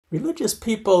Religious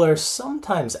people are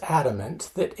sometimes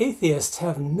adamant that atheists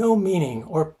have no meaning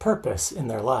or purpose in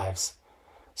their lives.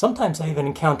 Sometimes I even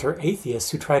encounter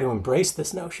atheists who try to embrace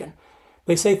this notion.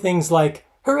 They say things like,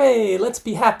 "Hooray, let's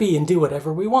be happy and do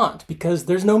whatever we want because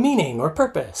there's no meaning or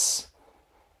purpose."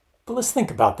 But let's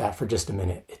think about that for just a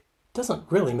minute. It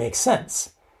doesn't really make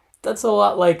sense. That's a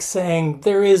lot like saying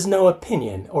there is no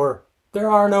opinion or there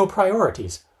are no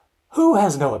priorities. Who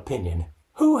has no opinion?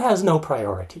 Who has no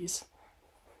priorities?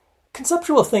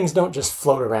 Conceptual things don't just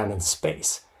float around in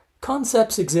space.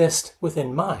 Concepts exist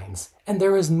within minds, and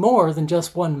there is more than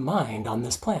just one mind on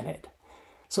this planet.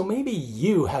 So maybe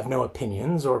you have no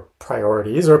opinions or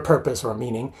priorities or purpose or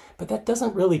meaning, but that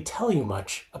doesn't really tell you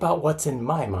much about what's in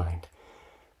my mind.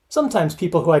 Sometimes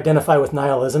people who identify with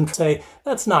nihilism say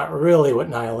that's not really what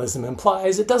nihilism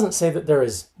implies. It doesn't say that there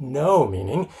is no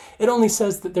meaning. It only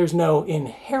says that there's no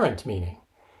inherent meaning.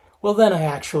 Well, then I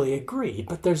actually agree,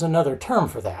 but there's another term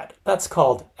for that. That's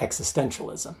called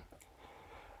existentialism.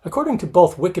 According to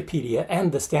both Wikipedia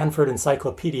and the Stanford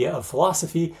Encyclopedia of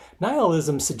Philosophy,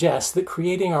 nihilism suggests that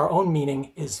creating our own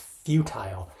meaning is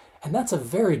futile, and that's a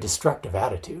very destructive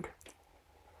attitude.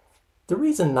 The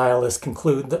reason nihilists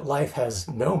conclude that life has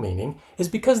no meaning is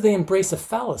because they embrace a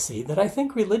fallacy that I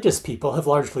think religious people have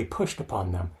largely pushed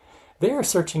upon them. They are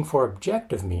searching for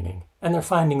objective meaning, and they're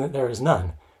finding that there is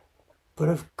none. But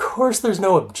of course there's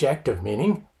no objective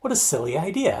meaning. What a silly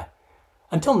idea.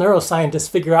 Until neuroscientists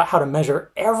figure out how to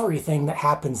measure everything that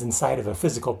happens inside of a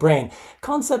physical brain,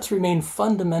 concepts remain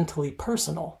fundamentally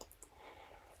personal.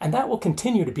 And that will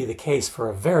continue to be the case for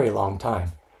a very long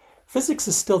time. Physics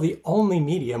is still the only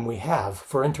medium we have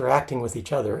for interacting with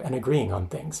each other and agreeing on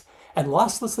things. And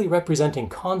losslessly representing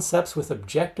concepts with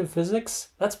objective physics,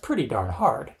 that's pretty darn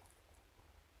hard.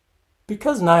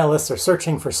 Because nihilists are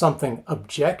searching for something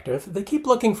objective, they keep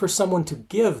looking for someone to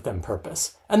give them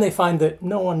purpose, and they find that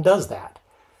no one does that.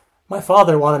 My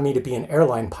father wanted me to be an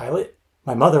airline pilot.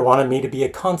 My mother wanted me to be a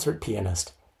concert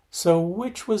pianist. So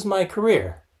which was my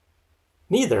career?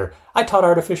 Neither. I taught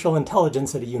artificial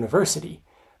intelligence at a university.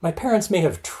 My parents may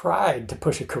have tried to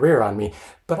push a career on me,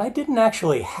 but I didn't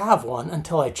actually have one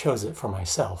until I chose it for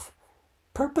myself.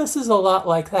 Purpose is a lot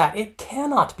like that. It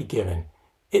cannot be given.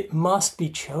 It must be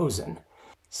chosen.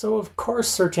 So of course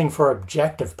searching for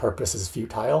objective purpose is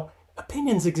futile.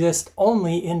 Opinions exist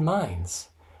only in minds.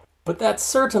 But that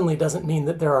certainly doesn't mean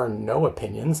that there are no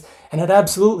opinions, and it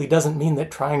absolutely doesn't mean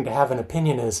that trying to have an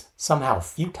opinion is somehow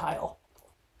futile.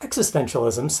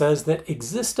 Existentialism says that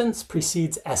existence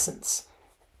precedes essence.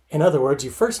 In other words,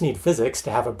 you first need physics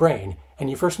to have a brain, and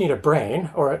you first need a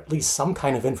brain, or at least some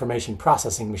kind of information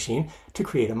processing machine, to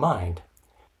create a mind.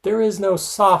 There is no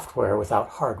software without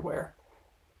hardware.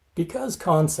 Because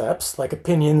concepts, like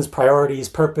opinions, priorities,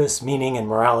 purpose, meaning, and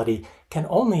morality, can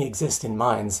only exist in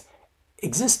minds,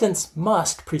 existence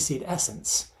must precede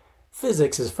essence.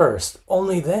 Physics is first.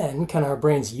 Only then can our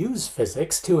brains use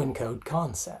physics to encode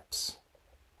concepts.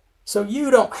 So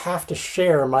you don't have to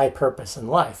share my purpose in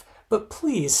life, but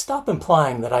please stop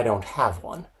implying that I don't have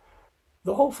one.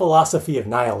 The whole philosophy of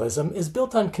nihilism is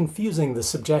built on confusing the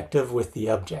subjective with the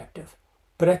objective.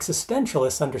 But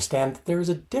existentialists understand that there is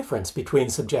a difference between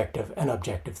subjective and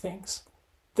objective things.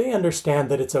 They understand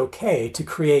that it's okay to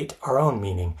create our own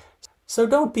meaning. So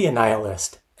don't be a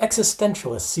nihilist.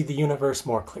 Existentialists see the universe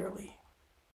more clearly.